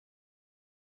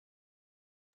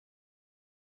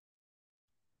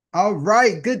All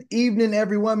right. Good evening,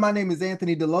 everyone. My name is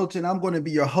Anthony Deloach, and I'm going to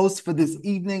be your host for this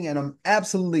evening. And I'm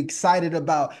absolutely excited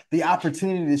about the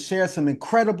opportunity to share some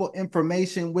incredible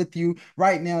information with you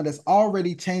right now that's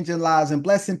already changing lives and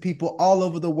blessing people all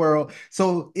over the world.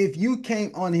 So if you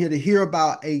came on here to hear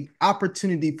about a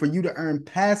opportunity for you to earn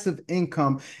passive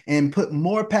income and put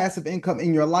more passive income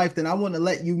in your life, then I want to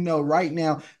let you know right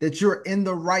now that you're in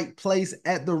the right place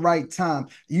at the right time.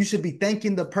 You should be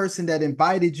thanking the person that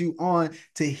invited you on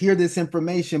to hear this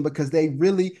information because they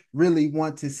really, really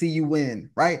want to see you win,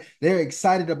 right? They're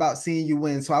excited about seeing you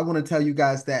win. So I want to tell you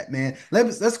guys that, man.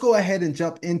 Let's go ahead and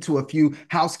jump into a few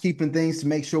housekeeping things to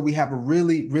make sure we have a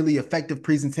really, really effective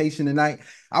presentation tonight.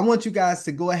 I want you guys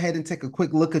to go ahead and take a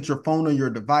quick look at your phone or your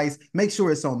device. Make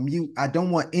sure it's on mute. I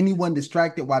don't want anyone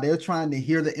distracted while they're trying to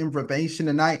hear the information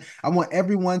tonight. I want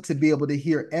everyone to be able to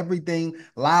hear everything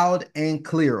loud and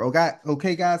clear.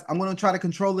 Okay, guys. I'm going to try to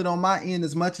control it on my end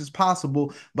as much as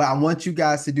possible, but I want you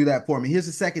guys to do that for me. Here's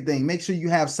the second thing. Make sure you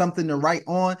have something to write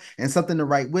on and something to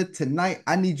write with. Tonight,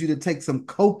 I need you to take some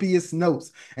copious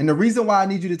notes. And the reason why I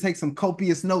need you to take some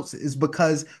copious notes is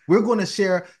because we're going to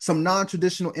share some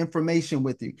non-traditional information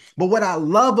with you. But what I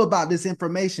love about this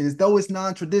information is though it's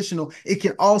non-traditional, it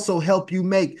can also help you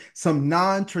make some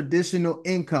non-traditional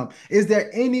income. Is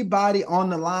there anybody on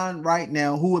the line right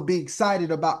now who would be excited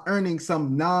about earning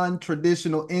some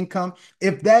non-traditional income?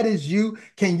 If that is you,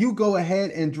 can you go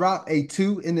ahead and drop a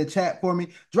 2 in the chat for me?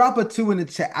 Drop a 2 in the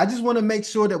chat. I just want to make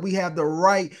sure that we have the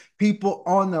right people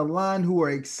on the line who are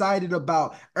excited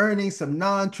about earning some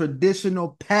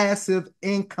non-traditional passive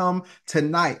income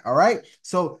tonight. All right.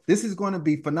 So this is going to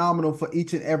be phenomenal for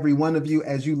each and every one of you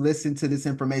as you listen to this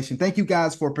information. Thank you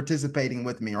guys for participating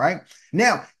with me. All right.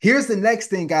 Now, here's the next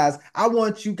thing, guys. I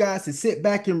want you guys to sit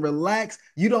back and relax.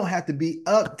 You don't have to be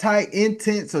uptight,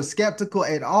 intense, or skeptical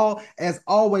at all. As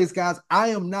always, guys, I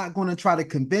am not going to try to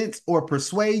convince or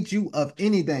persuade you of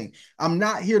anything. I'm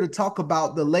not here to talk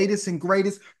about the latest and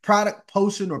greatest product,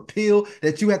 potion, or pill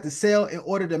that you have to sell in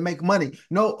order to make money.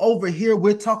 No, over here,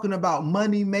 we're talking about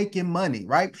money making money,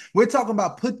 right? We're talking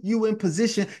about put you in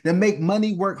position to make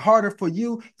money work harder for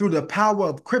you through the power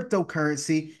of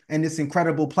cryptocurrency and this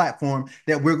incredible platform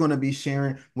that we're going to be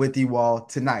sharing with you all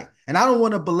tonight. And I don't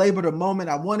want to belabor the moment.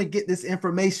 I want to get this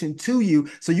information to you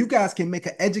so you guys can make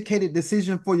an educated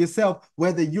decision for yourself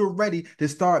whether you're ready to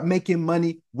start making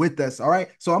money with us. All right.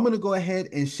 So I'm going to go ahead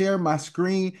and share my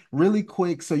screen really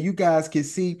quick so you guys can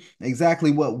see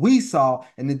exactly what we saw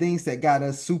and the things that got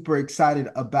us super excited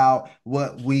about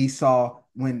what we saw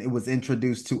when it was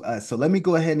introduced to us. So let me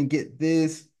go ahead and get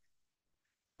this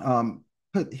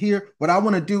put here. What I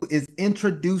want to do is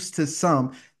introduce to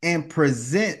some and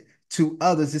present to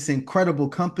others this incredible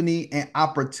company and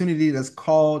opportunity that's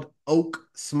called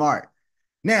OakSmart.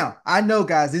 Now, I know,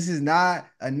 guys, this is not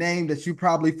a name that you're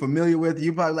probably familiar with.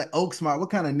 You're probably like, OakSmart, what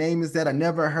kind of name is that? I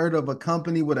never heard of a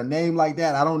company with a name like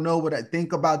that. I don't know what I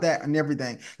think about that and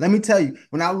everything. Let me tell you,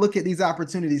 when I look at these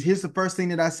opportunities, here's the first thing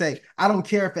that I say. I don't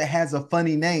care if it has a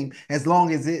funny name as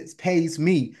long as it pays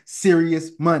me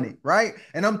serious money, right?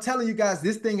 And I'm telling you guys,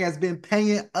 this thing has been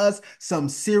paying us some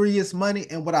serious money.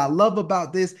 And what I love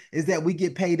about this is that we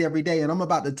get paid every day. And I'm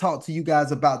about to talk to you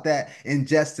guys about that in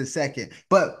just a second.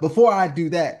 But before I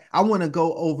do that, I want to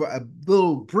go over a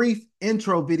little brief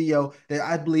intro video that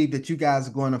I believe that you guys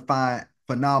are going to find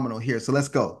phenomenal here. So let's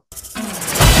go.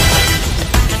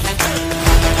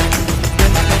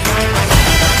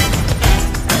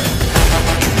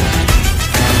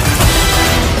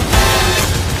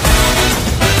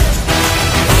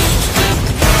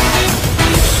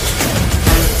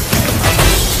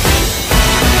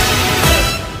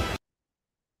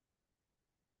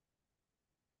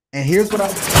 And here's what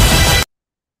I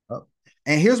Oh.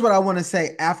 And here's what I want to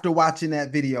say after watching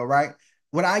that video, right?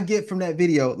 What I get from that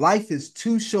video, life is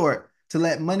too short to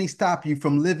let money stop you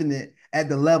from living it at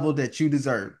the level that you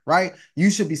deserve, right? You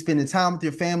should be spending time with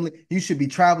your family. You should be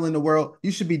traveling the world.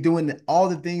 You should be doing all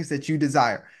the things that you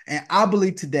desire. And I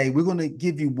believe today we're going to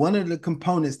give you one of the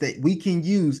components that we can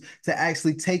use to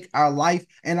actually take our life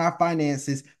and our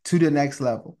finances to the next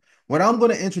level. What I'm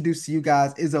going to introduce to you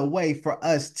guys is a way for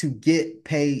us to get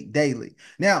paid daily.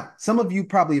 Now, some of you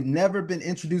probably have never been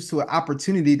introduced to an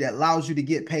opportunity that allows you to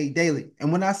get paid daily.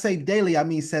 And when I say daily, I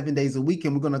mean 7 days a week,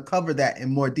 and we're going to cover that in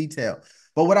more detail.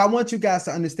 But what I want you guys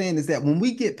to understand is that when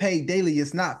we get paid daily,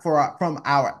 it's not from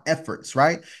our efforts,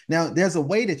 right? Now, there's a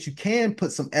way that you can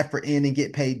put some effort in and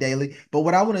get paid daily. But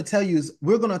what I want to tell you is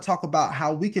we're going to talk about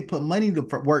how we can put money to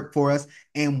work for us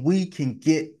and we can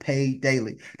get paid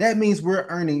daily. That means we're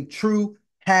earning true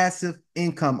passive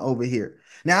income over here.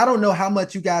 Now, I don't know how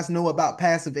much you guys know about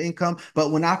passive income,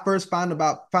 but when I first found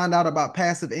out about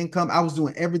passive income, I was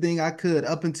doing everything I could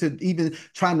up until even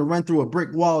trying to run through a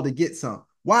brick wall to get some.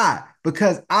 Why?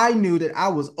 Because I knew that I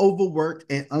was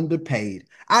overworked and underpaid.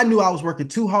 I knew I was working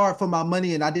too hard for my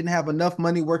money and I didn't have enough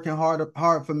money working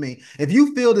hard for me. If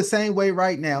you feel the same way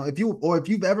right now, if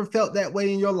you've ever felt that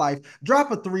way in your life, drop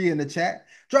a 3 in the chat.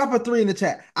 Drop a 3 in the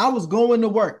chat. I was going to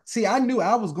work. See, I knew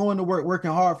I was going to work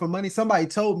working hard for money. Somebody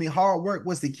told me hard work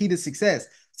was the key to success.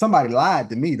 Somebody lied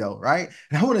to me though, right?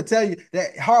 And I want to tell you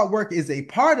that hard work is a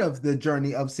part of the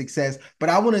journey of success. But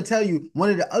I want to tell you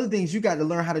one of the other things you got to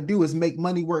learn how to do is make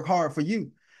money work hard for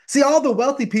you. See, all the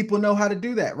wealthy people know how to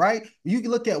do that, right? You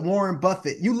look at Warren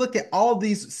Buffett, you look at all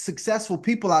these successful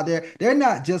people out there, they're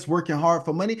not just working hard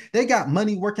for money, they got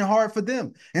money working hard for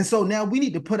them. And so now we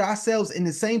need to put ourselves in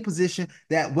the same position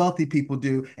that wealthy people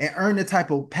do and earn the type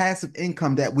of passive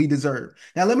income that we deserve.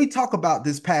 Now, let me talk about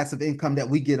this passive income that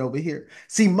we get over here.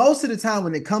 See, most of the time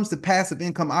when it comes to passive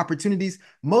income opportunities,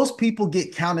 most people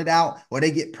get counted out or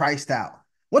they get priced out.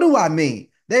 What do I mean?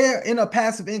 They're in a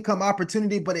passive income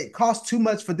opportunity, but it costs too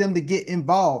much for them to get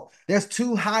involved. There's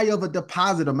too high of a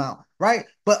deposit amount, right?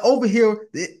 But over here,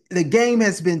 the game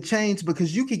has been changed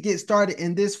because you could get started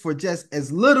in this for just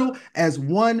as little as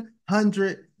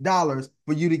 $100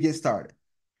 for you to get started.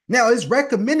 Now, it's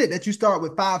recommended that you start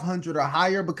with 500 or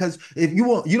higher because if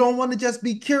you don't want to just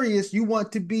be curious, you want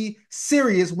to be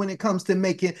serious when it comes to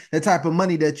making the type of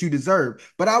money that you deserve.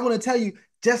 But I want to tell you,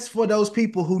 just for those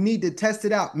people who need to test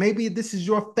it out, maybe this is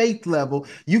your faith level,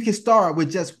 you can start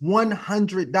with just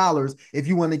 $100 if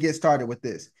you want to get started with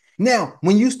this. Now,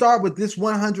 when you start with this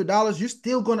 $100, you're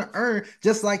still going to earn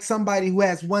just like somebody who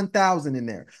has 1,000 in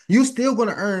there. You're still going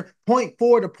to earn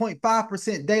 0.4 to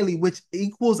 0.5% daily, which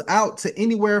equals out to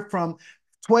anywhere from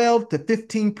 12 to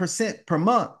 15% per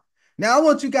month. Now, I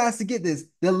want you guys to get this.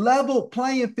 The level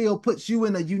playing field puts you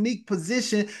in a unique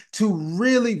position to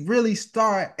really, really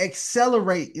start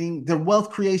accelerating the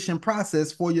wealth creation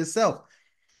process for yourself.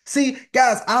 See,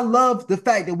 guys, I love the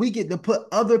fact that we get to put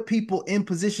other people in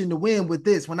position to win with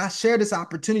this. When I share this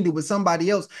opportunity with somebody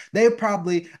else, they're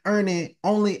probably earning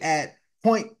only at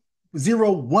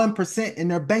 0.01% in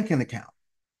their banking account.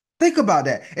 Think about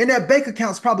that. And that bank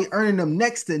account's probably earning them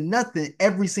next to nothing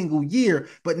every single year.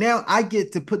 But now I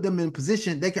get to put them in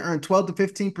position. They can earn 12 to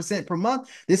 15% per month.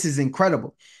 This is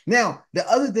incredible. Now, the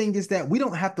other thing is that we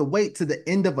don't have to wait to the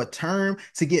end of a term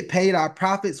to get paid our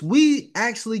profits. We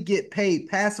actually get paid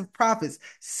passive profits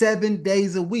 7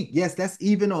 days a week. Yes, that's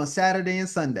even on Saturday and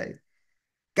Sunday.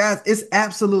 Guys, it's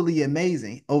absolutely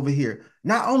amazing over here.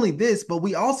 Not only this, but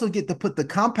we also get to put the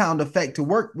compound effect to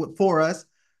work for us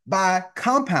by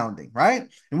compounding, right?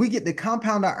 And we get to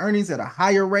compound our earnings at a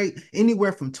higher rate,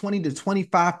 anywhere from 20 to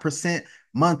 25%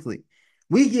 monthly.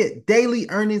 We get daily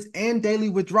earnings and daily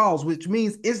withdrawals, which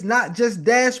means it's not just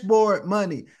dashboard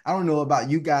money. I don't know about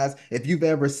you guys, if you've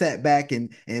ever sat back and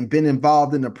been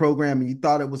involved in a program and you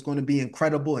thought it was going to be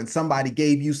incredible and somebody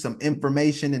gave you some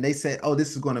information and they said, oh,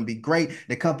 this is going to be great.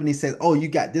 The company says, oh, you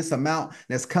got this amount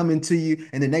that's coming to you.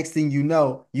 And the next thing you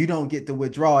know, you don't get to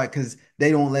withdraw it because they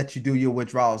don't let you do your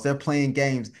withdrawals. They're playing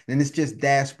games and it's just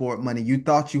dashboard money. You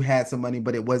thought you had some money,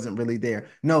 but it wasn't really there.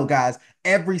 No, guys,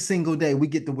 every single day we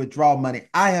get to withdraw money.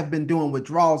 I have been doing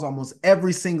withdrawals almost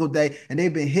every single day and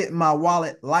they've been hitting my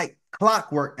wallet like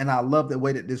clockwork. And I love the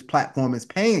way that this platform is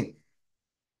paying.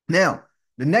 Now,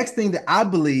 the next thing that I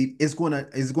believe is going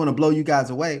to blow you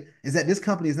guys away is that this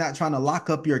company is not trying to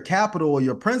lock up your capital or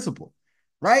your principal,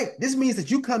 right? This means that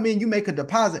you come in, you make a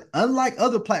deposit, unlike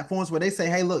other platforms where they say,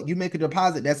 hey, look, you make a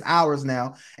deposit, that's ours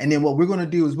now. And then what we're going to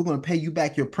do is we're going to pay you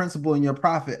back your principal and your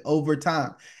profit over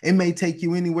time. It may take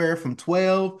you anywhere from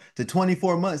 12 to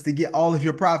 24 months to get all of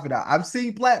your profit out. I've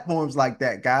seen platforms like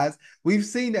that, guys. We've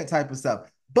seen that type of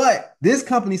stuff. But this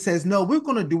company says, no, we're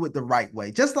going to do it the right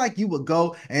way. Just like you would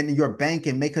go in your bank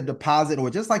and make a deposit, or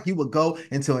just like you would go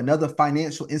into another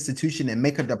financial institution and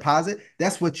make a deposit,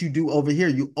 that's what you do over here.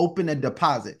 You open a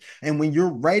deposit. And when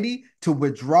you're ready to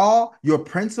withdraw your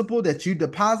principal that you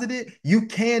deposited, you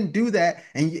can do that.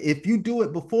 And if you do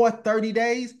it before 30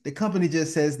 days, the company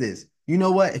just says this. You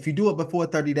know what? If you do it before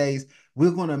 30 days,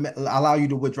 we're going to allow you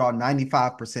to withdraw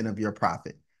 95% of your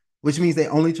profit, which means they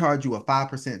only charge you a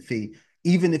 5% fee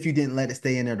even if you didn't let it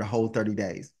stay in there the whole 30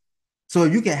 days. So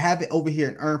if you can have it over here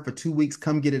and earn for 2 weeks,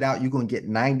 come get it out, you're going to get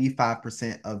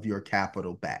 95% of your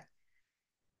capital back.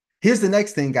 Here's the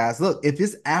next thing, guys. Look, if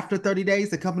it's after 30 days,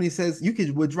 the company says you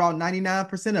can withdraw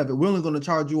 99% of it. We're only going to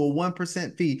charge you a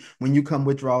 1% fee when you come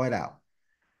withdraw it out.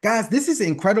 Guys, this is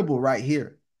incredible right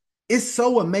here. It's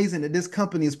so amazing that this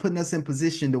company is putting us in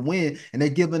position to win, and they're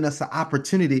giving us an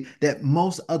opportunity that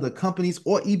most other companies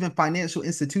or even financial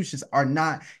institutions are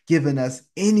not giving us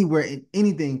anywhere in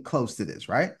anything close to this,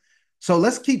 right? So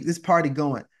let's keep this party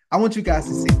going. I want you guys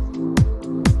to see.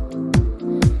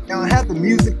 Now I have the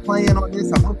music playing on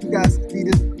this. I want you guys to see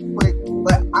this real quick.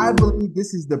 But I believe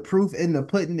this is the proof in the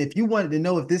pudding. If you wanted to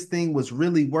know if this thing was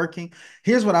really working,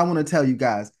 here's what I want to tell you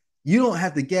guys. You don't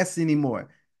have to guess anymore,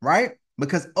 right?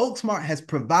 Because OakSmart has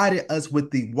provided us with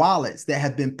the wallets that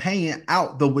have been paying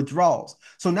out the withdrawals.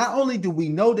 So not only do we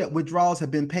know that withdrawals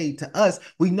have been paid to us,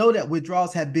 we know that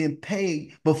withdrawals have been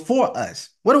paid before us.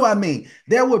 What do I mean?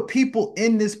 There were people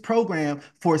in this program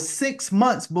for 6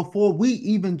 months before we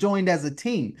even joined as a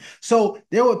team. So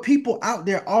there were people out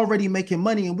there already making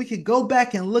money, and we could go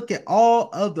back and look at all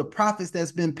of the profits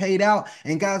that's been paid out.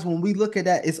 And guys, when we look at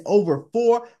that, it's over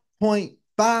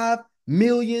 $4.5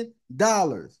 million.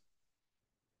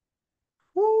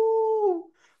 Woo!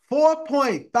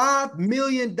 $4.5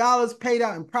 million paid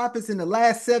out in profits in the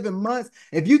last 7 months.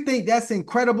 If you think that's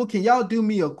incredible, can y'all do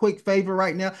me a quick favor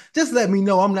right now? Just let me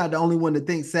know I'm not the only one that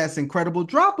thinks that's incredible.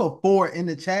 Drop a 4 in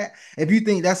the chat if you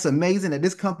think that's amazing that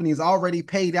this company has already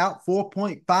paid out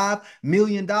 $4.5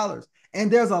 million. And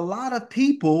there's a lot of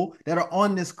people that are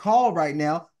on this call right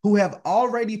now who have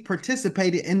already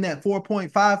participated in that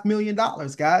 $4.5 million,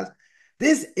 guys.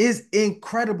 This is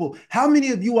incredible. How many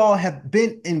of you all have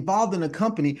been involved in a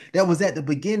company that was at the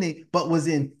beginning, but was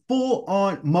in full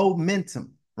on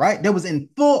momentum, right? That was in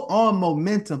full on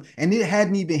momentum and it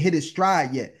hadn't even hit its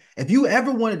stride yet. If you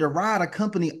ever wanted to ride a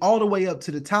company all the way up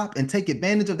to the top and take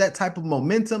advantage of that type of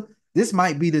momentum, this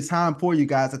might be the time for you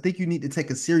guys. I think you need to take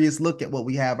a serious look at what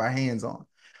we have our hands on.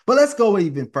 But let's go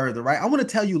even further, right? I want to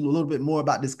tell you a little bit more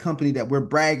about this company that we're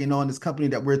bragging on, this company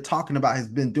that we're talking about has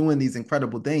been doing these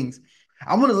incredible things.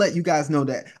 I want to let you guys know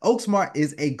that OakSmart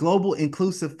is a global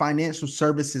inclusive financial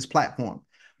services platform,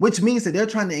 which means that they're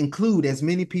trying to include as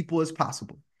many people as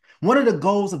possible. One of the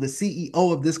goals of the CEO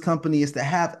of this company is to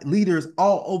have leaders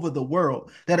all over the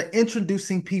world that are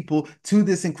introducing people to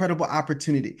this incredible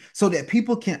opportunity so that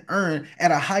people can earn at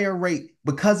a higher rate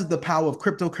because of the power of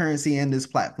cryptocurrency and this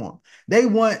platform. They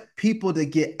want people to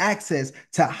get access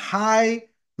to high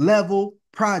level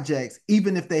projects,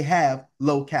 even if they have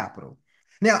low capital.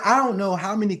 Now, I don't know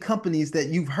how many companies that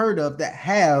you've heard of that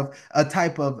have a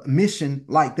type of mission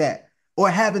like that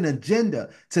or have an agenda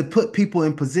to put people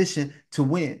in position to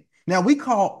win. Now, we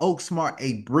call OakSmart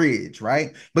a bridge,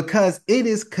 right? Because it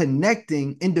is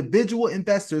connecting individual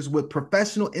investors with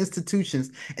professional institutions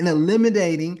and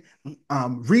eliminating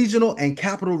regional and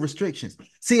capital restrictions.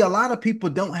 See, a lot of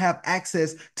people don't have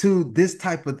access to this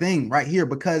type of thing right here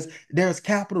because there's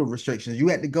capital restrictions. You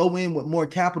had to go in with more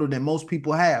capital than most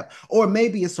people have. Or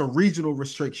maybe it's a regional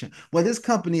restriction. Well, this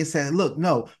company is saying, look,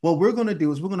 no, what we're going to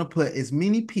do is we're going to put as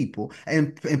many people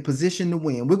in position to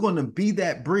win. We're going to be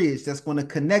that bridge that's going to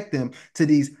connect them to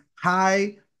these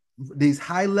high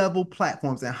level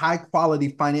platforms and high quality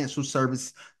financial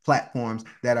service platforms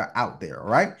that are out there. All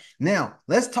right. Now,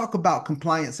 let's talk about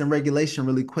compliance and regulation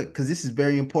really quick because this is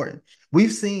very important.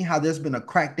 We've seen how there's been a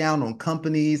crackdown on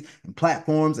companies and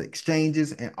platforms,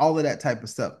 exchanges, and all of that type of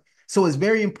stuff. So it's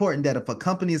very important that if a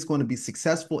company is going to be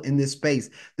successful in this space,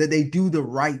 that they do the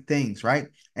right things, right?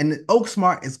 And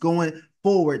OakSmart is going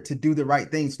forward to do the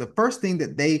right things. The first thing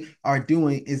that they are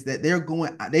doing is that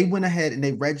they went ahead and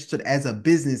they registered as a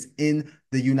business in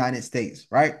the United States,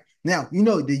 right? Now, you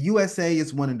know, the USA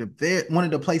is one of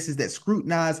the places that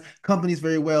scrutinize companies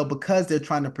very well because they're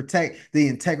trying to protect the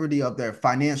integrity of their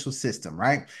financial system,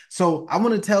 right? So I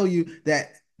want to tell you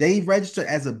that they registered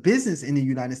as a business in the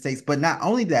United States, but not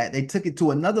only that, they took it to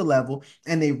another level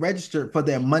and they registered for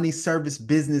their money service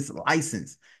business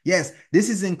license. Yes, this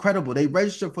is incredible. They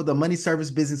registered for the money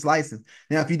service business license.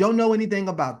 Now, if you don't know anything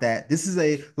about that, this is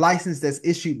a license that's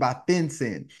issued by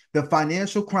FinCEN, the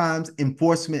Financial Crimes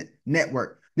Enforcement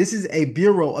Network. This is a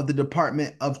bureau of the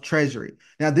Department of Treasury.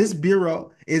 Now, this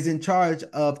bureau is in charge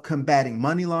of combating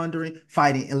money laundering,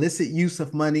 fighting illicit use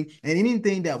of money, and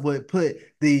anything that would put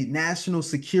the national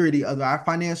security of our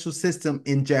financial system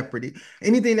in jeopardy.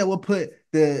 Anything that would put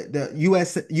the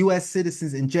US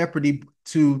citizens in jeopardy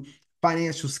to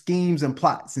financial schemes and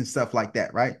plots and stuff like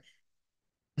that, right?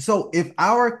 So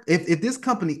if this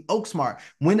company OakSmart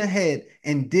went ahead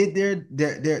and did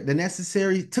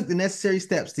took the necessary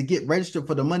steps to get registered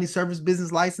for the money service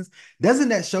business license, doesn't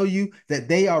that show you that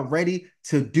they are ready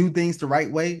to do things the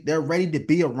right way? They're ready to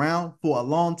be around for a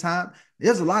long time.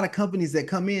 There's a lot of companies that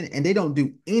come in and they don't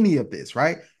do any of this,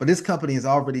 right? But this company is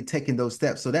already taking those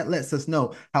steps. So that lets us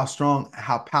know how strong,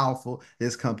 how powerful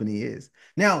this company is.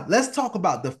 Now, let's talk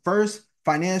about the first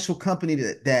financial company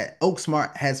that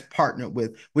OakSmart has partnered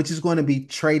with, which is going to be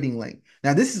Trading Link.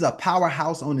 Now, this is a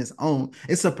powerhouse on its own.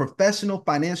 It's a professional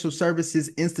financial services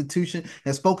institution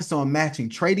that's focused on matching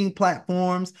trading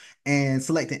platforms and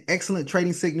selecting excellent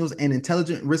trading signals and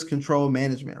intelligent risk control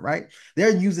management, right?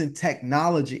 They're using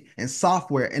technology and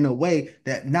software in a way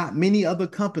that not many other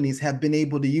companies have been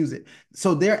able to use it.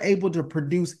 So they're able to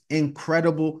produce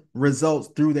incredible results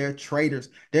through their traders.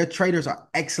 Their traders are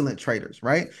excellent traders,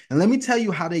 right? And let me tell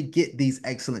you how they get these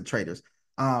excellent traders.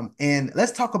 And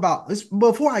let's talk about this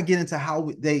before I get into how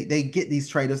they get these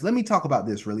traders. Let me talk about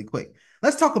this really quick.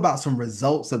 Let's talk about some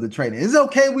results of the trading. Is it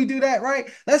okay we do that, right?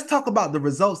 Let's talk about the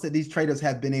results that these traders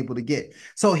have been able to get.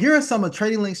 So here are some of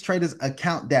Trading Link's traders'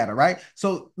 account data, right?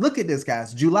 So look at this,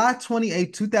 guys. July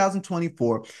 28,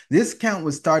 2024, this account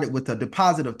was started with a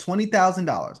deposit of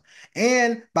 $20,000.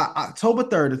 And by October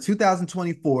 3rd of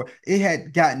 2024, it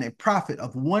had gotten a profit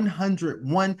of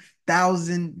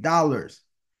 $101,000.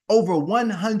 Over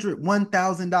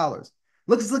 $101,000.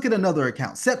 Let's look at another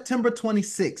account. September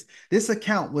 26th, this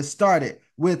account was started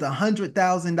with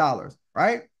 $100,000,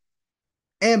 right?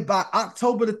 And by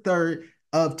October the 3rd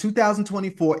of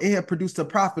 2024, it had produced a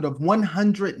profit of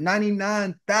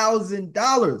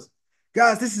 $199,000.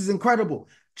 Guys, this is incredible.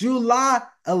 July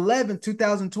 11th,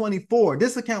 2024,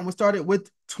 this account was started with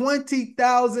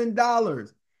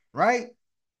 $20,000, right?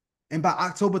 And by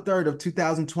October 3rd of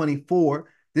 2024,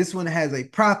 this one has a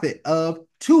profit of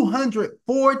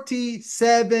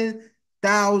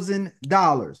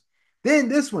 $247,000. Then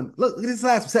this one, look, this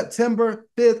last September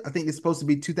 5th, I think it's supposed to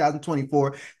be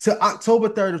 2024, to October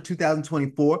 3rd of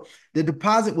 2024, the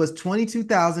deposit was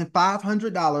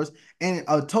 $22,500 and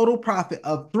a total profit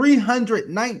of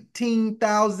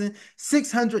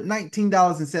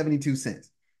 $319,619.72.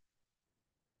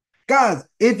 Guys,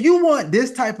 if you want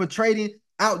this type of trading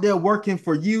out there working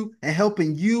for you and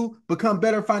helping you become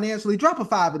better financially, drop a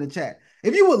 5 in the chat.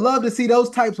 If you would love to see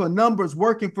those types of numbers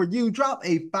working for you, drop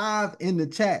a 5 in the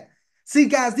chat. See,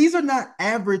 guys, these are not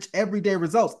average everyday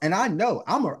results. And I know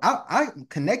I'm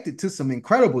connected to some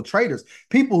incredible traders,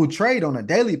 people who trade on a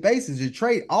daily basis, who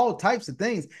trade all types of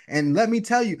things. And let me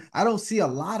tell you, I don't see a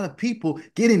lot of people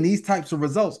getting these types of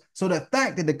results. So the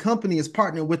fact that the company is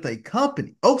partnering with a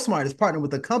company, OakSmart is partnering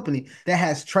with a company that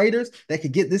has traders that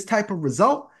could get this type of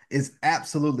result is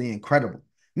absolutely incredible.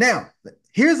 Now,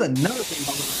 here's another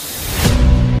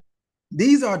thing.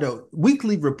 These are the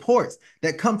weekly reports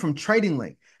that come from Trading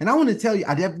Link. And I want to tell you,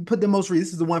 I didn't put the most recent,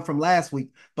 this is the one from last week,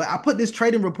 but I put this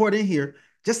trading report in here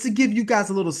just to give you guys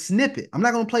a little snippet. I'm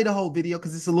not going to play the whole video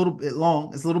because it's a little bit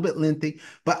long, it's a little bit lengthy,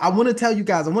 but I want to tell you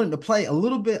guys, I wanted to play a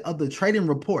little bit of the trading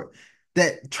report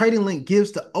that Trading Link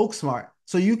gives to OakSmart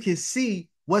so you can see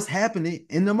what's happening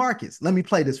in the markets. Let me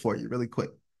play this for you really quick.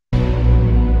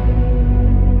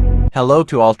 Hello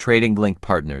to all Trading Link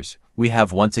partners. We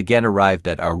have once again arrived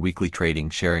at our weekly trading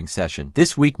sharing session.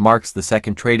 This week marks the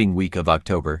second trading week of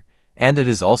October, and it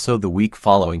is also the week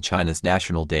following China's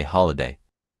National Day holiday.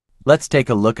 Let's take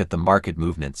a look at the market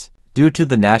movements. Due to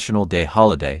the National Day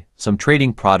holiday, some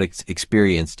trading products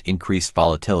experienced increased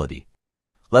volatility.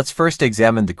 Let's first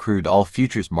examine the crude oil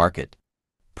futures market.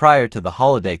 Prior to the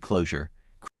holiday closure,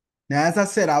 now, as I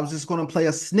said, I was just going to play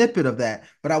a snippet of that,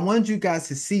 but I wanted you guys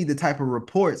to see the type of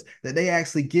reports that they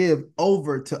actually give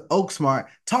over to OakSmart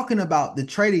talking about the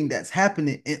trading that's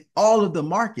happening in all of the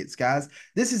markets, guys.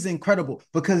 This is incredible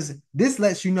because this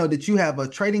lets you know that you have a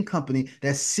trading company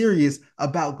that's serious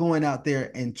about going out there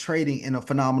and trading in a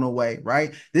phenomenal way,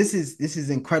 right? This is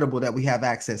incredible that we have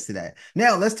access to that.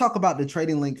 Now, let's talk about the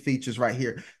Trading Link features right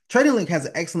here. Trading Link has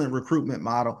an excellent recruitment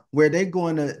model where they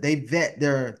vet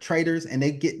their traders and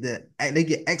they get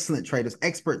excellent traders,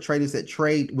 expert traders that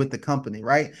trade with the company,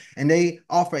 right? And they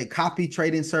offer a copy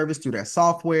trading service through their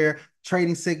software,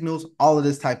 trading signals, all of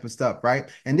this type of stuff, right?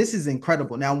 And this is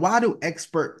incredible. Now, why do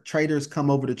expert traders come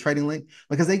over to Trading Link?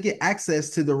 Because they get access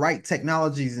to the right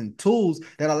technologies and tools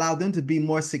that allow them to be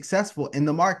more successful in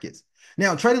the markets.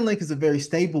 Now, Trading Link is a very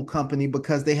stable company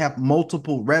because they have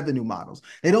multiple revenue models.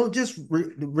 They don't just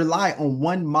rely on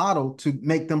one model to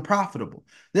make them profitable.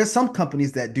 There's some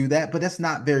companies that do that, but that's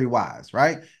not very wise,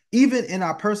 right? Even in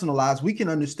our personal lives, we can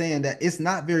understand that it's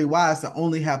not very wise to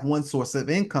only have one source of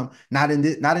income, not in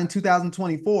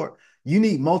 2024. You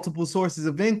need multiple sources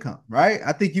of income, right?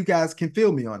 I think you guys can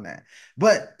feel me on that.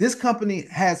 But this company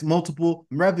has multiple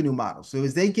revenue models. So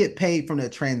as they get paid from the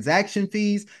transaction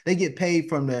fees, they get paid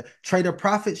from the trader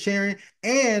profit sharing,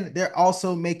 and they're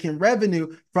also making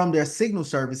revenue from their signal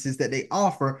services that they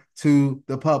offer to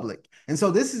the public. And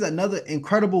so this is another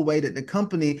incredible way that the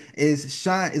company is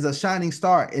a shining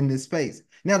star in this space.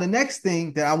 Now, the next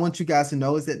thing that I want you guys to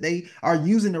know is that they are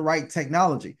using the right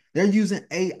technology. They're using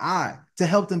AI to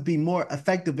help them be more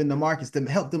effective in the markets, to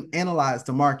help them analyze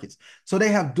the markets. So they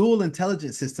have dual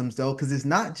intelligence systems, though, because it's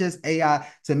not just AI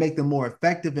to make them more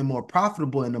effective and more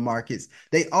profitable in the markets.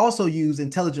 They also use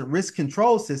intelligent risk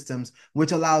control systems,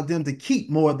 which allow them to keep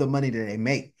more of the money that they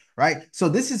make. Right. So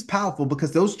this is powerful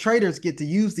because those traders get to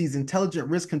use these intelligent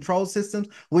risk control systems,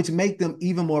 which make them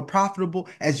even more profitable,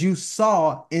 as you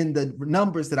saw in the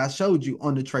numbers that I showed you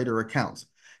on the trader accounts.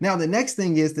 Now, the next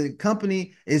thing is the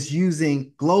company is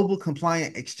using global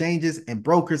compliant exchanges and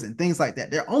brokers and things like that.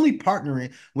 They're only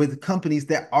partnering with companies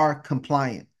that are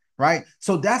compliant, right?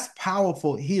 So that's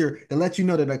powerful here to let you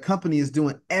know that a company is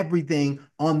doing everything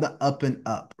on the up and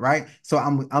up, right? So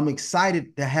I'm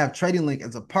excited to have Trading Link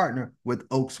as a partner with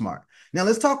OakSmart. Now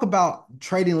let's talk about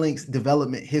Trading Link's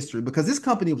development history, because this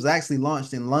company was actually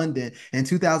launched in London in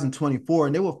 2024,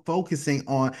 and they were focusing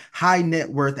on high net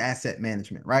worth asset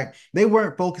management, right? They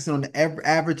weren't focusing on the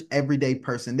average everyday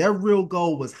person. Their real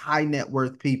goal was high net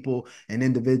worth people and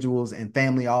individuals and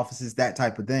family offices, that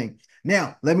type of thing.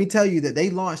 Now, let me tell you that they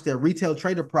launched their retail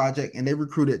trader project and they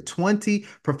recruited 20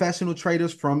 professional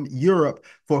traders from Europe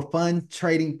for fund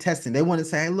trading testing. They want to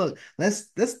say, hey, look, let's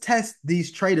test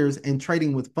these traders in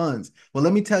trading with funds. Well,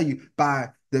 let me tell you, by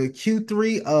the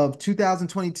Q3 of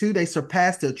 2022, they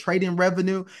surpassed their trading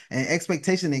revenue and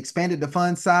expectation. They expanded the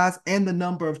fund size and the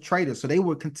number of traders. So they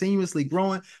were continuously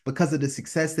growing because of the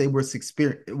success they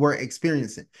were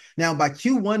experiencing. Now, by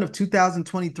Q1 of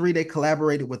 2023, they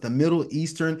collaborated with a Middle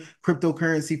Eastern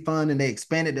cryptocurrency fund, and they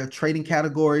expanded their trading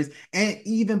categories and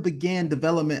even began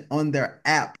development on their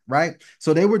app, right?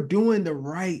 So they were doing the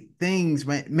right things,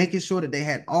 right? Making sure that they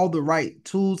had all the right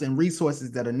tools and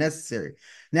resources that are necessary.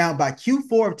 Now, by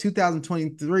Q4 of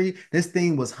 2023, this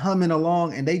thing was humming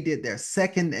along, and they did their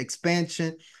second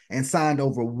expansion and signed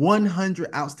over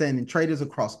 100 outstanding traders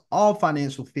across all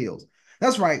financial fields.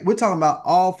 That's right. We're talking about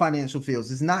all financial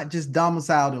fields. It's not just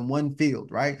domiciled in one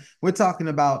field, right? We're talking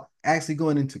about actually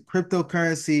going into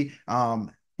cryptocurrency,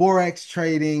 Forex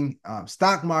trading,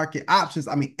 stock market, options.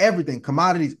 I mean, everything,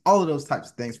 commodities, all of those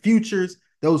types of things, futures,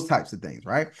 those types of things,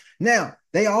 right? Now,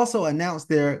 they also announced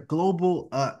their global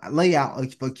layout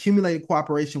of accumulated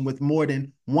cooperation with more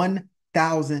than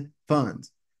 1,000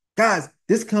 funds. Guys,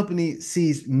 this company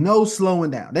sees no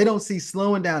slowing down. They don't see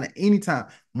slowing down at any time.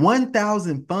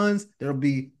 1,000 funds that'll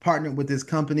be partnered with this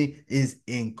company is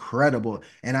incredible.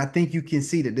 And I think you can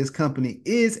see that this company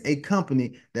is a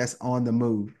company that's on the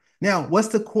move. Now, what's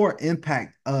the core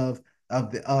impact of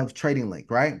Trading Link,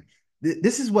 right?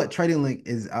 This is what Trading Link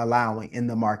is allowing in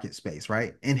the market space,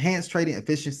 right? Enhanced trading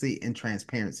efficiency and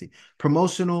transparency,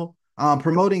 promoting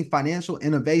financial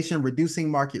innovation, reducing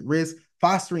market risk,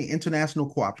 fostering international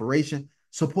cooperation,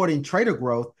 supporting trader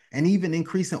growth, and even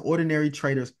increasing ordinary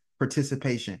traders'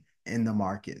 participation in the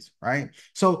markets, right?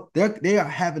 So they are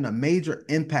having a major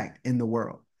impact in the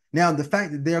world. Now, the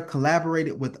fact that they're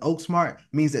collaborated with OakSmart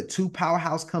means that two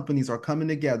powerhouse companies are coming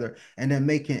together and they're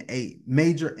making a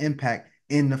major impact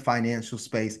in the financial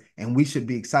space. And we should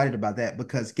be excited about that,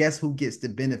 because guess who gets to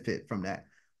benefit from that?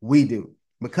 We do.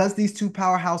 Because these two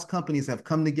powerhouse companies have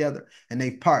come together and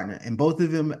they've partnered, and both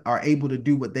of them are able to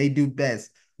do what they do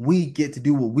best, we get to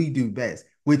do what we do best,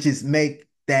 which is make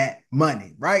that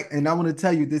money, right? And I want to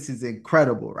tell you, this is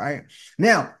incredible, right?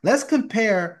 Now, let's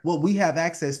compare what we have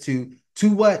access to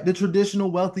what the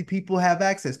traditional wealthy people have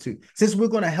access to. Since we're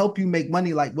going to help you make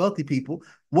money like wealthy people,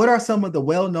 what are some of the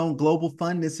well-known global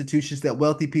fund institutions that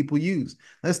wealthy people use?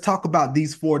 Let's talk about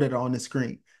these four that are on the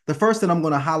screen. The first that I'm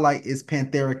going to highlight is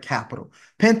Panthera Capital.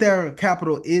 Panthera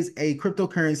Capital is a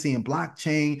cryptocurrency and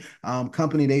blockchain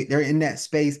company. They're in that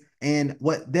space. And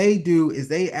what they do is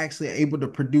they actually are able to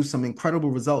produce some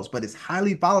incredible results, but it's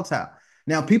highly volatile.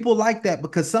 Now, people like that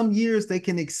because some years they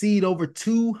can exceed over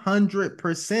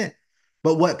 200%.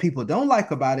 But what people don't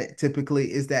like about it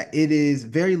typically is that it is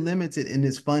very limited in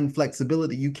its fund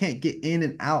flexibility. You can't get in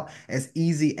and out as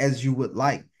easy as you would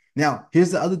like. Now,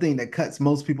 here's the other thing that cuts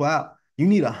most people out. You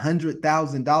need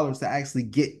 $100,000 to actually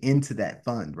get into that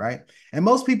fund, right? And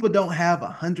most people don't have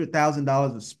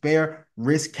 $100,000 of spare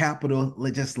risk capital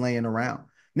just laying around.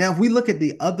 Now, if we look at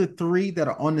the other three that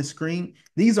are on the screen,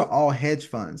 these are all hedge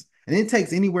funds. And it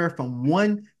takes anywhere from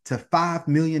 $1 to $5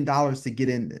 million to get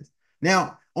in this.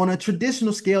 Now, on a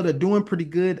traditional scale, they're doing pretty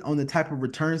good on the type of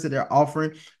returns that they're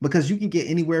offering, because you can get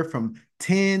anywhere from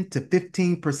 10 to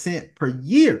 15% per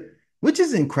year, which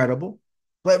is incredible.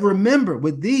 But remember,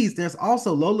 with these, there's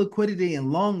also low liquidity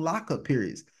and long lockup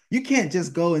periods. You can't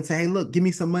just go and say, hey, look, give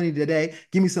me some money today,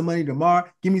 give me some money tomorrow,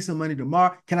 give me some money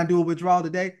tomorrow. Can I do a withdrawal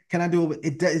today? Can I do it?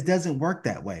 It doesn't work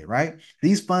that way, right?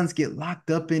 These funds get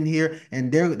locked up in here,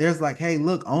 and there's like, hey,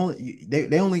 look, only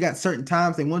they only got certain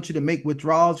times they want you to make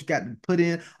withdrawals. You got to put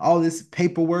in all this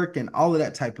paperwork and all of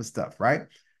that type of stuff, right?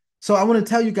 So I want to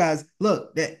tell you guys,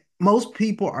 look, that most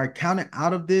people are counted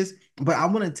out of this, but I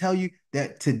want to tell you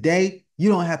that today you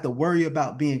don't have to worry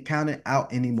about being counted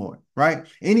out anymore, right?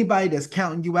 Anybody that's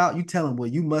counting you out, you tell them, well,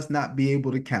 you must not be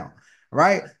able to count,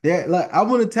 right? There, look, I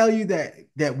want to tell you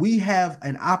that we have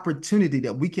an opportunity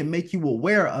that we can make you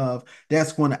aware of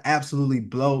that's going to absolutely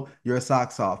blow your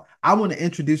socks off. I want to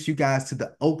introduce you guys to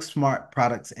the OakSmart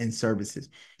products and services.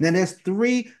 Now, there's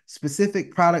three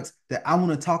specific products that I want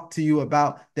to talk to you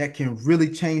about that can really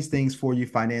change things for you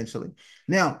financially.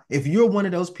 Now, if you're one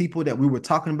of those people that we were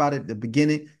talking about at the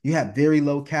beginning, you have very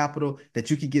low capital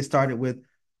that you could get started with.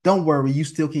 Don't worry, you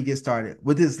still can get started.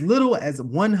 With as little as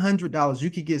 $100, you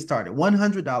can get started.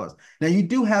 $100. Now, you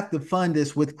do have to fund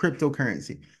this with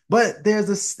cryptocurrency, but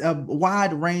there's a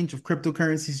wide range of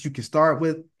cryptocurrencies you can start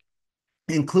with,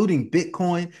 including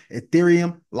Bitcoin,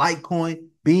 Ethereum, Litecoin,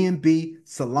 BNB,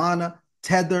 Solana,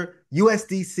 Tether,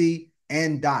 USDC,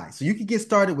 and DAI. So you can get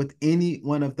started with any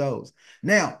one of those.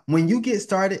 Now, when you get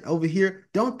started over here,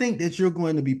 don't think that you're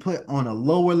going to be put on a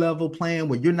lower level plan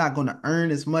where you're not going to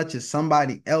earn as much as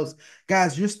somebody else.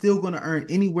 Guys, you're still going to earn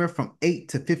anywhere from 8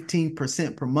 to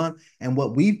 15% per month. And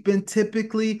what we've been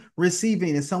typically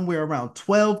receiving is somewhere around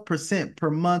 12% per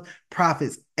month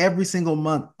profits every single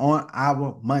month on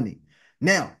our money.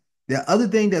 Now, the other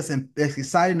thing that's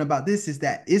exciting about this is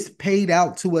that it's paid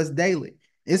out to us daily.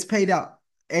 It's paid out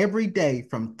every day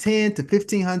from 10 to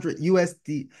 1500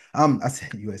 USD. I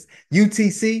said US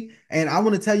UTC. And I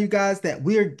want to tell you guys that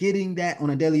we're getting that on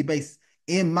a daily basis.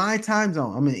 In my time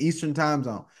zone, I'm in the Eastern time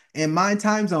zone. In my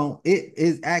time zone, it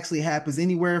is actually happens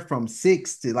anywhere from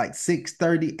 6 to like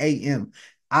 6:30 a.m.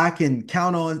 I can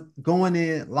count on going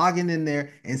in, logging in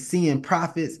there, and seeing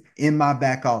profits in my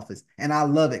back office. And I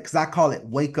love it because I call it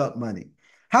wake up money.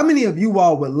 How many of you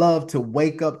all would love to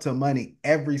wake up to money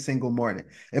every single morning?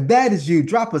 If that is you,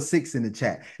 drop a six in the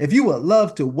chat. If you would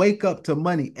love to wake up to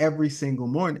money every single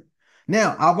morning.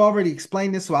 Now, I've already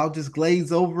explained this, so I'll just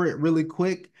glaze over it really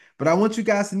quick. But I want you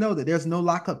guys to know that there's no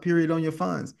lockup period on your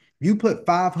funds. You put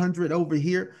 500 over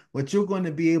here, what you're going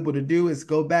to be able to do is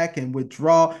go back and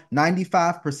withdraw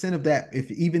 95% of that,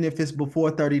 even if it's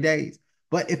before 30 days.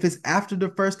 But if it's after the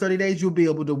first 30 days, you'll be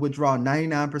able to withdraw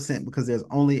 99% because there's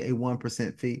only a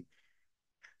 1% fee.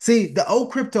 See, the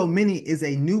old Crypto Mini is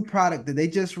a new product that they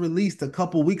just released a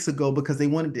couple weeks ago because they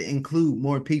wanted to include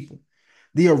more people.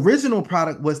 The original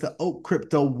product was the Oak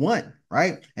Crypto One,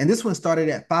 right? And this one started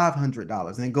at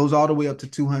 $500 and it goes all the way up to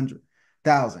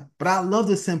 200,000. But I love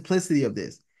the simplicity of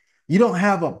this. You don't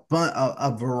have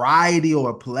a variety or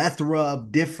a plethora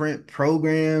of different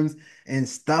programs and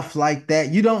stuff like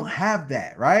that. You don't have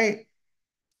that, right?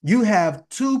 You have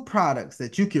two products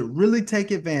that you can really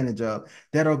take advantage of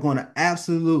that are going to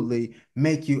absolutely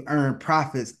make you earn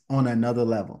profits on another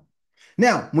level.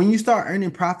 Now, when you start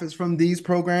earning profits from these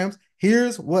programs,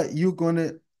 here's what you're going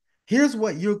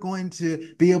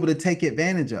to be able to take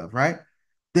advantage of, right?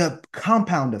 The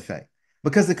compound effect.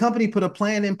 Because the company put a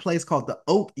plan in place called the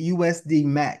Oak USD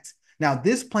Max. Now,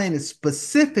 this plan is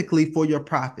specifically for your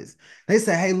profits. They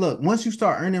say, hey, look, once you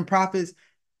start earning profits,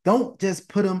 don't just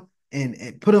put them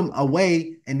and put them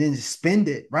away and then spend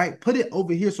it, right? Put it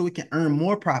over here so it can earn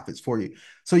more profits for you.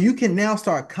 So you can now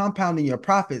start compounding your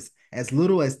profits. As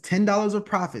little as $10 of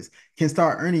profits can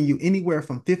start earning you anywhere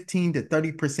from 15 to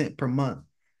 30% per month.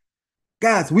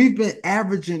 Guys, we've been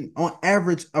averaging on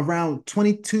average around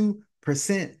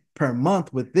 22% per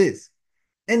month with this.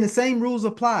 And the same rules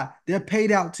apply. They're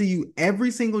paid out to you every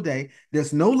single day.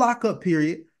 There's no lockup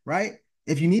period, right?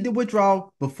 If you need to withdraw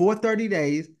before 30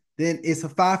 days, then it's a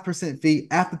 5% fee.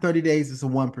 After 30 days, it's a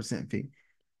 1% fee.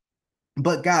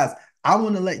 But guys, I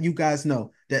want to let you guys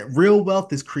know that real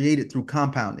wealth is created through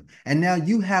compounding. And now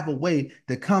you have a way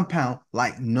to compound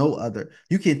like no other.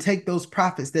 You can take those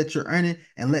profits that you're earning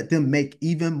and let them make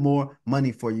even more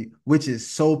money for you, which is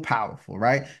so powerful,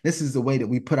 right? This is the way that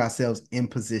we put ourselves in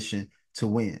position to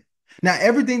win. Now,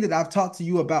 everything that I've talked to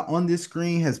you about on this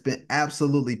screen has been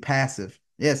absolutely passive.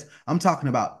 Yes, I'm talking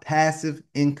about passive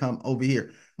income over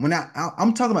here.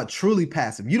 I'm talking about truly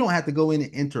passive. You don't have to go in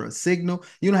and enter a signal.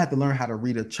 You don't have to learn how to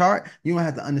read a chart. You don't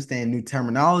have to understand new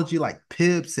terminology like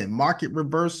pips and market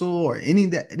reversal or any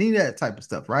of that type of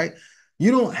stuff, right? You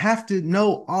don't have to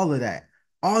know all of that.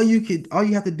 All you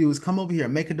have to do is come over here,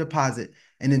 make a deposit,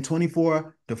 and in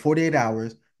 24 to 48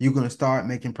 hours, you're going to start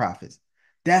making profits.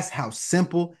 That's how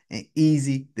simple and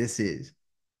easy this is.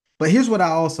 But here's what I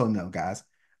also know, guys.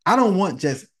 I don't want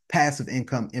just passive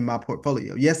income in my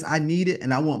portfolio. Yes, I need it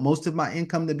and I want most of my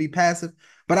income to be passive,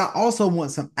 but I also want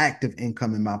some active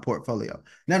income in my portfolio.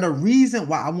 Now, the reason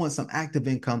why I want some active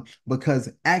income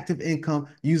because active income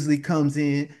usually comes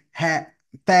in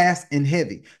fast and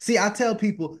heavy. See, I tell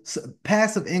people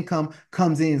passive income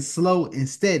comes in slow and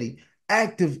steady.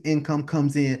 Active income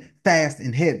comes in fast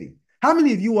and heavy. How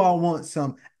many of you all want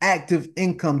some active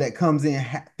income that comes in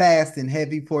fast and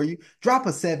heavy for you? Drop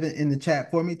a seven in the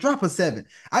chat for me. Drop a seven.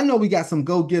 I know we got some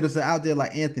go-getters out there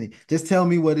like Anthony. Just tell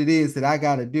me what it is that I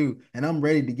got to do, and I'm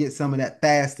ready to get some of that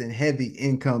fast and heavy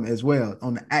income as well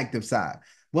on the active side.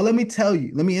 Well, let me tell you,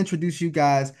 let me introduce you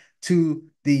guys to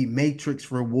the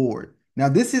Matrix Reward. Now,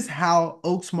 this is how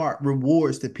OakSmart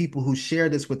rewards the people who share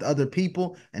this with other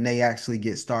people and they actually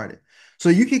get started. So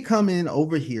you can come in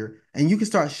over here and you can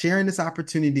start sharing this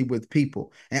opportunity with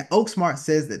people. And OakSmart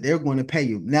says that they're going to pay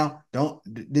you. Now, don't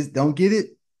get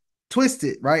it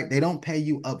twisted, right? They don't pay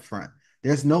you upfront.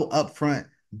 There's no upfront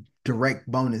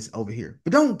direct bonus over here.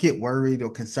 But don't get worried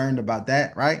or concerned about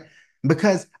that, right?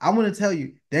 Because I want to tell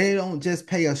you, they don't just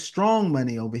pay us strong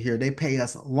money over here, they pay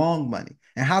us long money.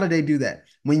 And how do they do that?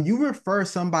 When you refer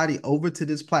somebody over to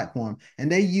this platform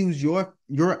and they use your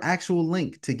actual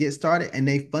link to get started and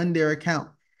they fund their account,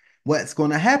 what's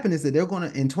going to happen is that they're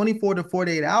going to, in 24 to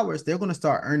 48 hours, they're going to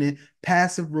start earning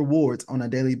passive rewards on a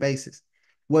daily basis.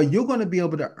 Well, you're going to be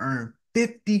able to earn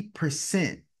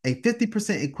 50%, a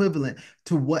 50% equivalent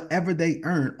to whatever they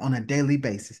earn on a daily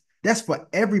basis. That's for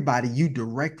everybody you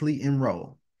directly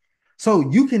enroll.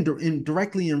 So you can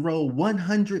directly enroll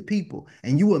 100 people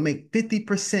and you will make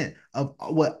 50% of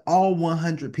what all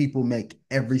 100 people make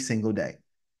every single day.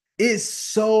 It's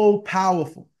so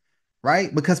powerful,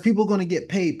 right? Because people are going to get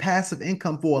paid passive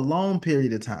income for a long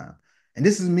period of time. And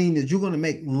this is mean that you're going to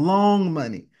make long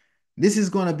money. This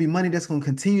is going to be money that's going to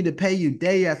continue to pay you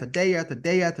day after day after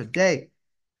day after day.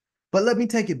 But let me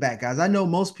take it back, guys. I know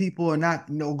most people are not,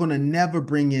 going to never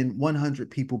bring in 100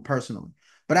 people personally.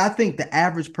 But I think the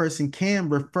average person can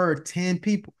refer 10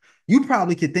 people. You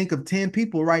probably could think of 10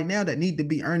 people right now that need to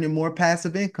be earning more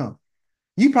passive income.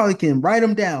 You probably can write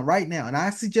them down right now. And I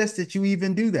suggest that you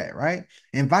even do that, right?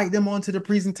 Invite them onto the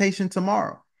presentation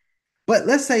tomorrow. But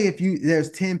let's say if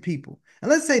there's 10 people,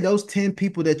 and let's say those 10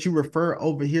 people that you refer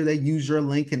over here, they use your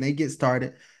link and they get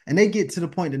started and they get to the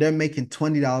point that they're making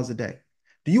 $20 a day.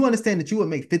 Do you understand that you would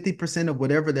make 50% of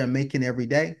whatever they're making every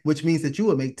day, which means that you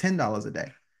would make $10 a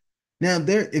day? Now,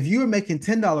 if you're making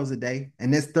 $10 a day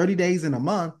and that's 30 days in a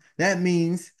month, that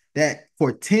means that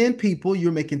for 10 people,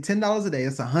 you're making $10 a day.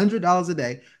 It's $100 a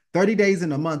day, 30 days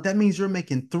in a month. That means you're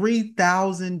making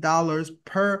 $3,000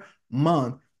 per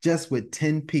month just with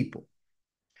 10 people.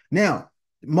 Now,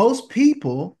 most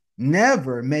people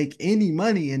never make any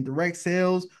money in direct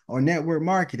sales or network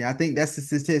marketing. I think that's the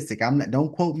statistic.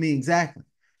 Don't quote me exactly.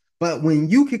 But when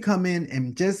you can come in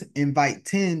and just invite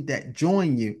 10 that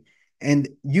join you and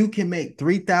you can make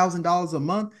 $3,000 a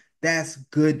month, that's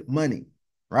good money,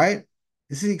 right?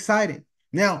 This is exciting.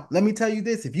 Now, let me tell you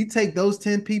this. If you take those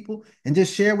 10 people and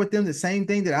just share with them the same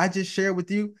thing that I just shared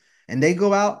with you, and they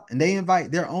go out and they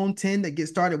invite their own 10 that get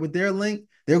started with their link,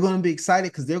 they're going to be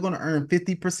excited because they're going to earn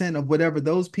 50% of whatever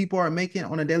those people are making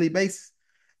on a daily basis.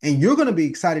 And you're going to be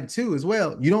excited too as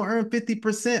well. You don't earn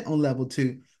 50% on level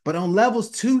two, but on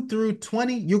levels 2 through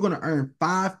 20, you're going to earn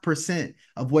 5%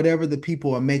 of whatever the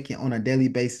people are making on a daily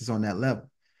basis on that level.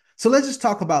 So let's just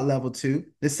talk about level 2,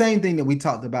 the same thing that we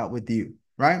talked about with you,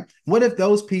 right? What if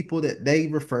those people that they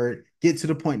referred get to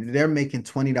the point that they're making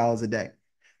 $20 a day?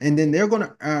 And then they're going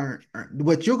to earn,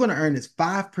 what you're going to earn is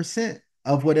 5%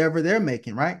 of whatever they're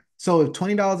making, right? So if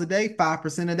 $20 a day,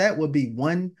 5% of that would be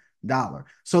 $1.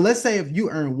 So let's say if you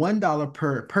earn $1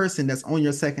 per person that's on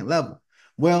your second level.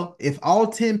 Well, if all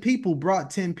 10 people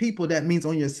brought 10 people, that means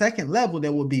on your second level,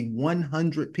 there will be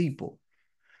 100 people.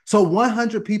 So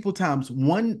 100 people times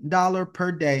 $1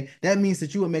 per day, that means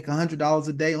that you will make $100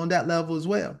 a day on that level as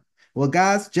well. Well,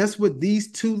 guys, just with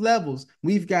these two levels,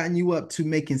 we've gotten you up to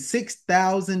making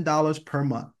 $6,000 per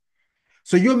month.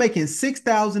 So you're making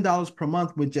 $6,000 per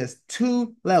month with just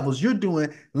two levels. You're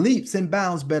doing leaps and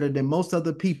bounds better than most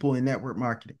other people in network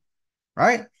marketing,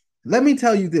 right? Let me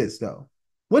tell you this though.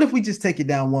 What if we just take it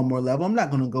down one more level? I'm not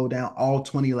going to go down all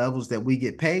 20 levels that we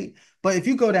get paid, but if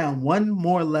you go down one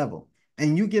more level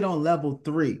and you get on level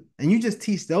 3 and you just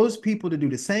teach those people to do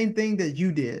the same thing that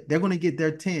you did, they're going to get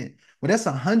their 10. Well, that's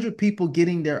 100 people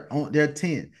getting their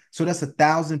 10. So that's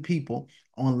 1,000 people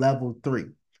on level 3.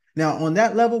 Now, on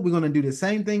that level, we're going to do the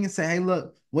same thing and say, hey,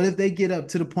 look, what if they get up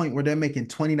to the point where they're making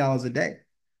 $20 a day?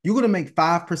 You're going to make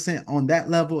 5% on that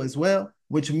level as well,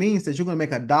 which means that you're going to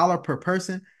make $1 per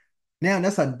person. Now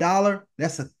that's a dollar,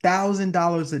 that's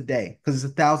 $1,000 a day because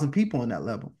it's 1,000 people on that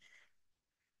level.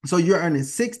 So you're earning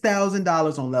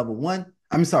 $6,000 on level one.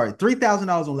 I'm sorry, $3,000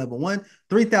 on level one,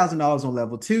 $3,000 on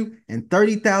level two, and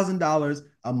 $30,000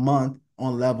 a month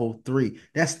on level three.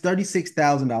 That's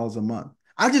 $36,000 a month.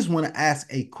 I just want to ask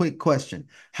a quick question.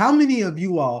 How many of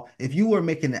you all, if you were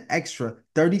making an extra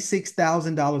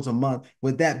 $36,000 a month,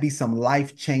 would that be some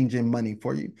life-changing money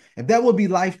for you? If that would be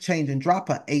life-changing, drop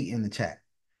an eight in the chat.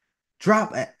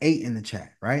 Drop an eight in the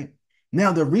chat, right?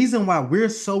 Now, the reason why we're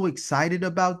so excited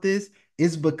about this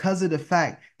is because of the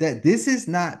fact that this is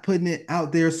not putting it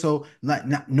out there so like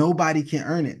nobody can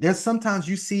earn it. There's sometimes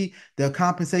you see the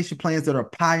compensation plans that are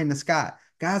pie in the sky.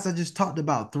 Guys, I just talked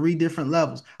about three different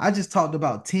levels. I just talked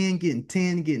about 10 getting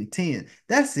 10, getting 10.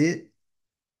 That's it,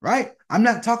 right? I'm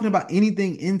not talking about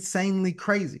anything insanely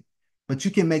crazy, but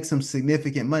you can make some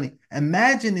significant money.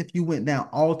 Imagine if you went down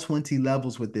all 20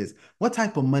 levels with this. What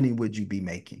type of money would you be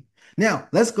making? Now,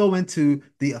 let's go into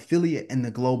the affiliate and the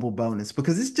global bonus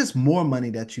because it's just more money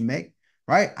that you make,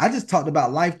 right? I just talked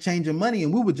about life-changing money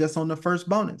and we were just on the first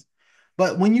bonus.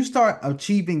 But when you start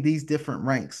achieving these different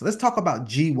ranks, let's talk about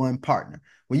G1 partner,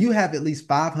 where you have at least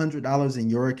 $500 in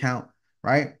your account,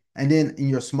 right? And then in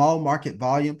your small market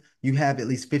volume, you have at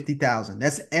least 50,000.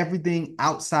 That's everything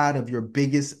outside of your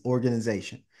biggest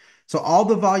organization. So all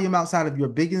the volume outside of your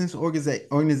biggest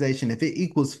organization, if it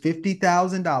equals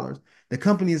 $50,000, the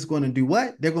company is going to do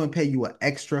what? They're going to pay you an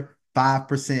extra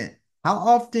 5%. How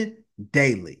often?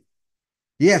 Daily.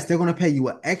 Yes, they're going to pay you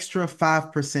an extra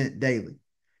 5% daily.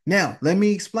 Now, let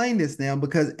me explain this now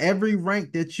because every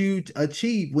rank that you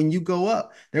achieve when you go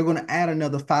up, they're going to add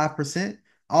another 5%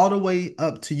 all the way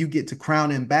up to you get to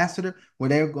Crown Ambassador,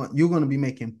 where you're going to be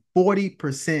making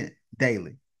 40%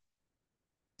 daily.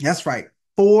 That's right,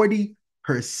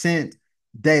 40%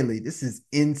 daily. This is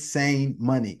insane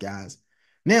money, guys.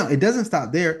 Now, it doesn't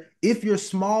stop there. If your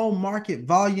small market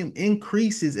volume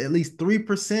increases at least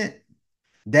 3%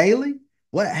 daily,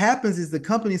 what happens is the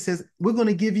company says, we're going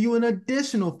to give you an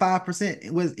additional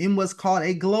 5% in what's called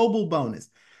a global bonus.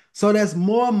 So that's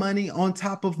more money on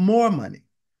top of more money.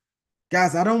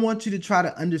 Guys, I don't want you to try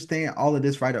to understand all of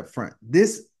this right up front.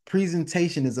 This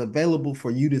presentation is available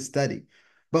for you to study.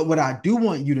 But what I do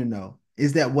want you to know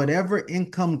is that whatever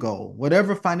income goal,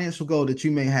 whatever financial goal that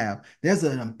you may have, there's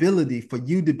an ability for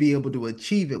you to be able to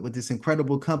achieve it with this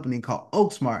incredible company called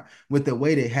OakSmart with the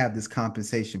way they have this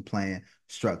compensation plan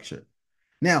structured.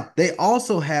 Now, they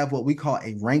also have what we call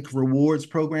a rank rewards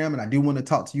program, and I do want to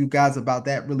talk to you guys about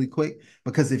that really quick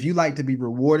because if you like to be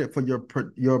rewarded for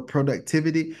your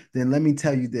productivity, then let me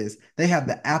tell you this. They have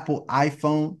the Apple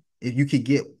iPhone if you could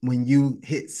get when you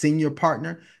hit senior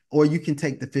partner, or you can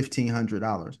take the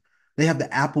 $1,500. They have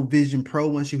the Apple Vision Pro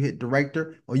once you hit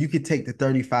director, or you could take the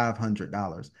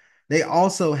 $3,500. They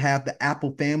also have the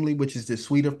Apple Family, which is the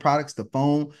suite of products, the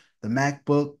phone, the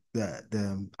MacBook,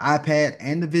 the iPad,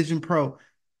 and the Vision Pro.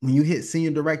 When you hit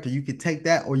senior director, you could take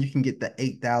that or you can get the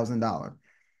 $8,000.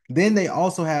 Then they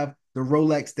also have the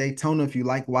Rolex Daytona. If you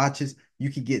like watches, you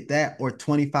could get that or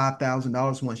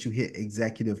 $25,000 once you hit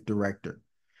executive director.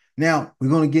 Now, we're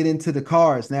going to get into the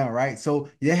cars now, right? So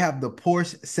they have the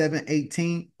Porsche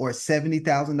 718 or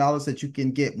 $70,000 that you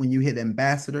can get when you hit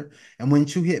ambassador. And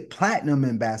once you hit platinum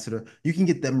ambassador, you can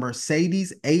get the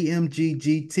Mercedes AMG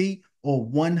GT or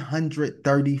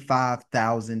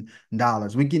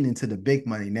 $135,000. We're getting into the big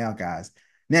money now, guys.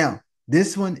 Now,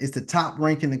 this one is the top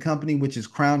rank in the company, which is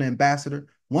Crown Ambassador.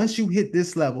 Once you hit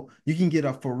this level, you can get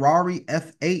a Ferrari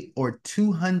F8 or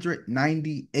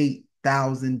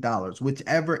 $298,000,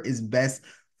 whichever is best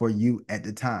for you at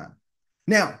the time.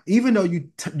 Now, even though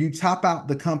you top out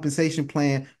the compensation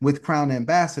plan with Crown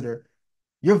Ambassador,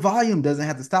 your volume doesn't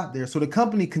have to stop there. So the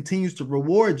company continues to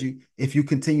reward you if you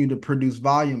continue to produce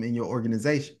volume in your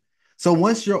organization. So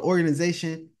once your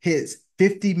organization hits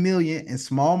 50 million in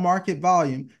small market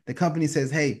volume, the company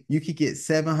says, hey, you could get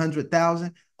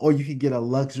 700,000 or you could get a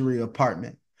luxury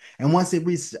apartment. And once it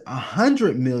reaches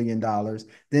 $100 million,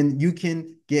 then you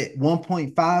can get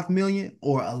 1.5 million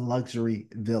or a luxury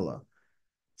villa.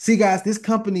 See, guys, this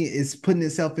company is putting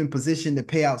itself in position to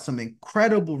pay out some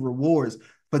incredible rewards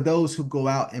for those who go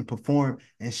out and perform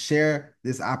and share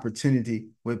this opportunity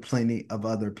with plenty of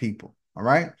other people. All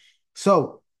right.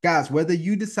 So, guys, whether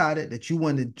you decided that you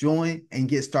want to join and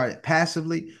get started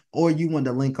passively, or you want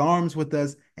to link arms with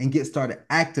us and get started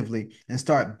actively and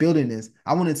start building this,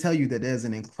 I want to tell you that there's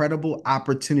an incredible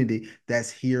opportunity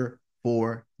that's here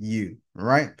for you. All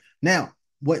right. Now,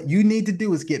 what you need to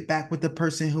do is get back with the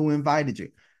person who invited you.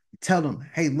 Tell them,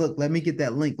 hey, look, let me get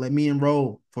that link. Let me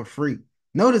enroll for free.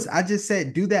 Notice I just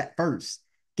said do that first.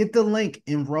 Get the link,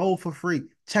 enroll for free.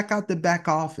 Check out the back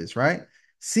office, right?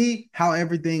 See how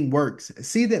everything works.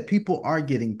 See that people are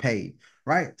getting paid,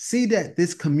 right? See that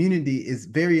this community is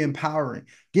very empowering.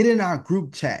 Get in our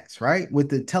group chats, right?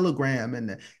 With the Telegram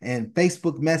and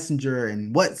Facebook Messenger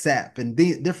and WhatsApp and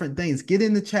different things. Get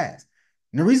in the chats.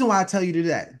 And the reason why I tell you to do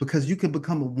that, because you can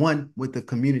become one with the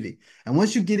community. And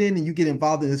once you get in and you get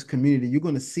involved in this community, you're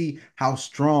going to see how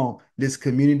strong this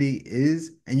community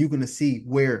is, and you're going to see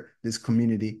where this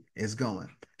community is going.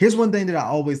 Here's one thing that I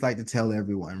always like to tell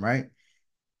everyone, right?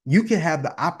 You can have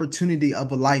the opportunity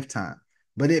of a lifetime,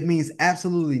 but it means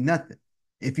absolutely nothing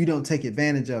if you don't take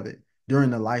advantage of it during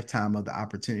the lifetime of the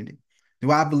opportunity.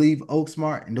 Do I believe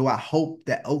OakSmart and do I hope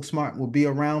that OakSmart will be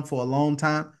around for a long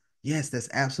time? Yes, that's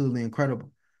absolutely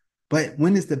incredible. But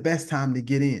when is the best time to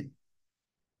get in?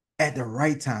 At the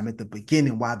right time, at the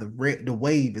beginning, while the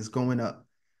wave is going up.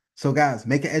 So, guys,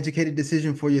 make an educated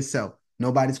decision for yourself.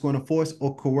 Nobody's going to force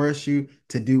or coerce you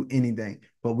to do anything,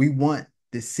 but we want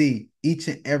to see each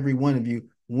and every one of you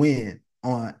win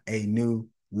on a new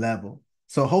level.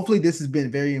 So hopefully this has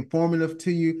been very informative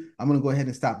to you. I'm going to go ahead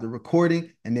and stop the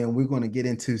recording, and then we're going to get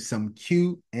into some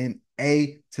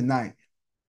Q&A tonight.